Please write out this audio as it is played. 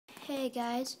Hey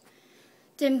guys,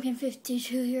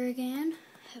 Dimkin52 here again.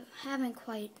 Haven't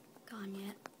quite gone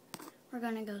yet. We're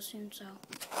gonna go soon, so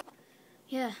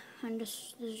yeah.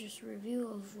 This is just a review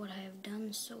of what I have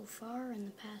done so far in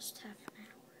the past half an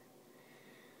hour.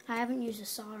 I haven't used a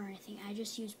saw or anything. I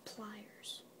just used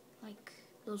pliers, like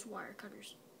those wire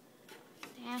cutters.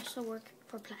 They actually work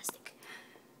for plastic.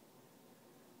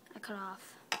 I cut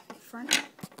off the front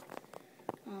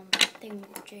thing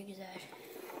with jigs that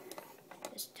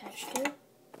is attached to,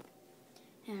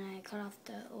 and I cut off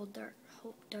the old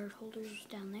dart holders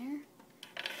down there.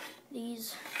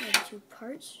 These are the two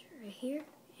parts right here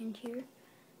and here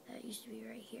that used to be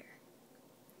right here.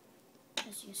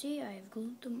 As you can see, I have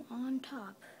glued them on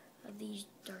top of these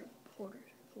dart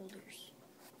holders.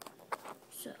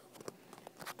 So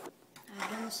I've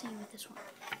done the same with this one.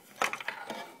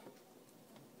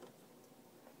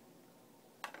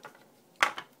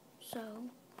 So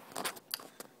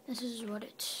this is what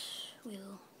it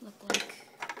will look like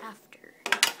after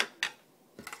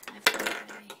I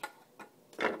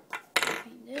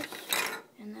paint this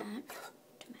and that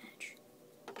to match.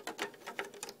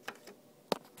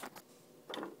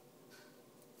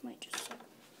 Wait just a second.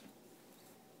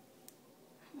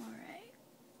 Alright.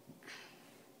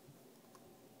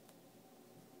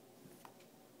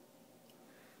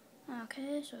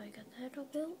 Okay, so I got that all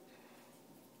built.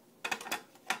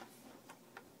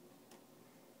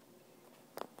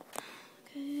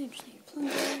 Okay, I just need a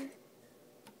plunger.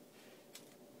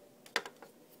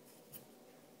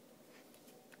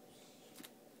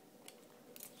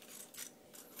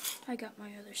 I got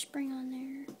my other spring on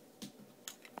there,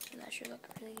 so that should look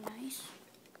really nice.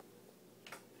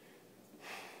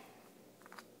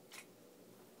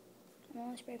 I'm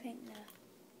only spray painting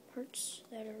the parts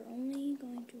that are only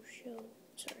going to show.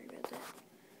 Sorry about that.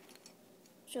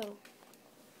 So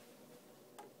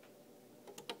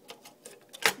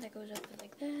that goes up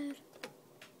like that.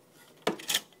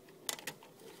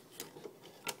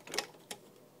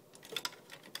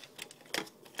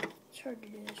 It's hard to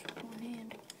do this with one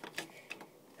hand.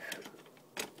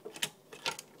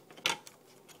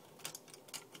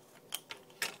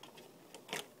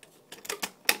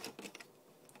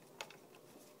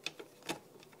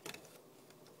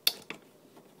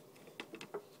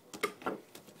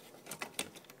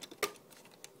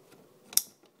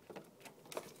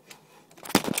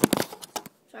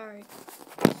 Sorry.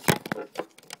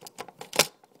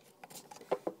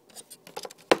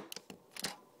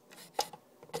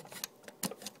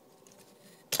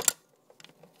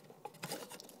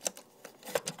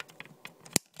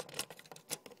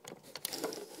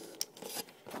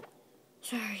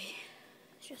 Sorry.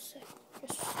 Just stare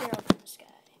up in the sky.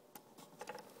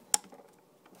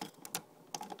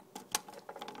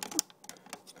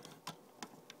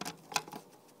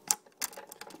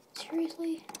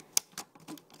 Seriously?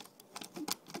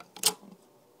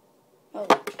 Oh.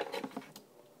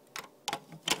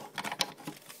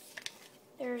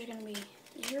 There's gonna be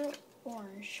zero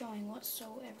orange showing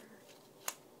whatsoever.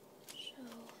 So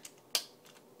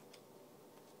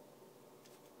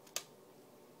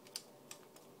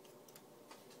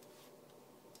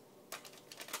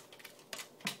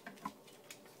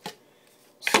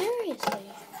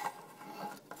seriously?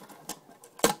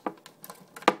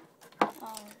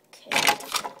 Okay.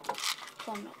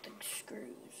 Plumb out the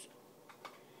screws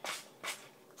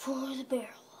for the barrel.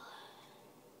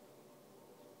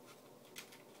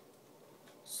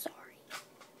 Sorry.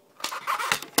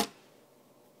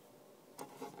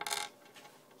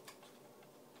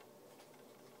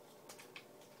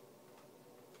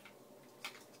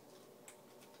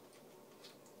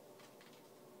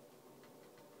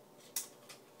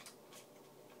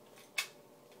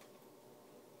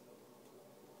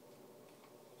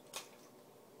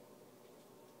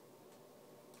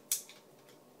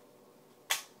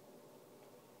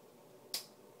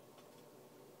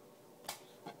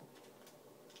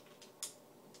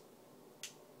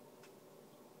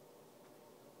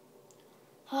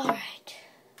 Alright.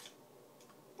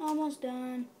 Almost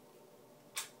done.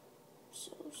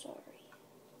 So sorry.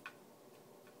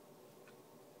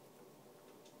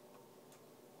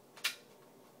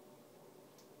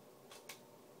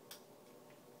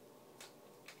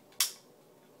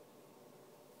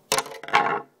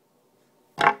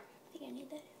 I think I need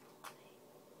that.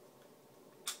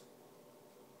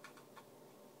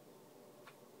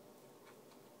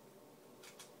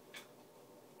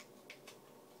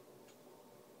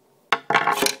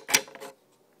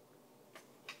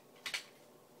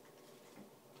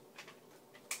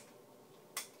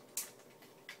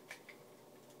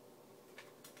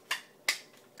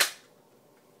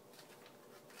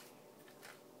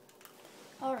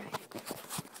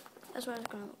 That's what it's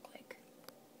gonna look like.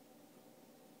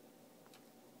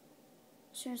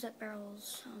 As soon as that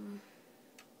barrel's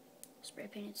spray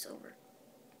painted silver.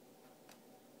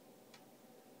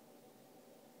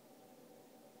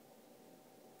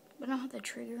 But I don't have the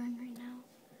trigger in right now.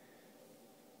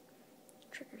 The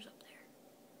trigger's up there.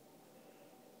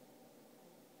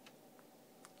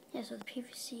 Yeah, so the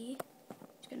PVC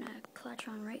is gonna clutch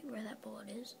on right where that bullet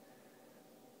is.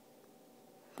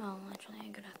 Well, actually,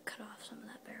 I'm gonna cut off some of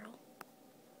that barrel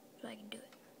so I can do it.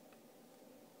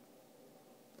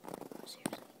 Oh,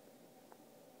 seriously.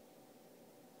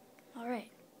 Alright.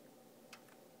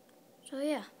 So,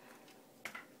 yeah.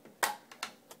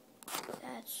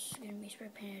 That's gonna be spray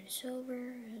painted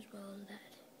silver as well as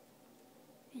that.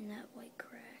 And that white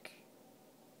crack.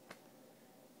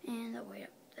 And the white up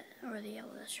there, or the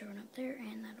yellow that's showing up there,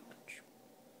 and that orange.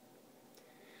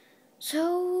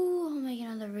 So, I'll make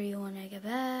another video when I get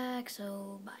back,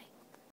 so bye.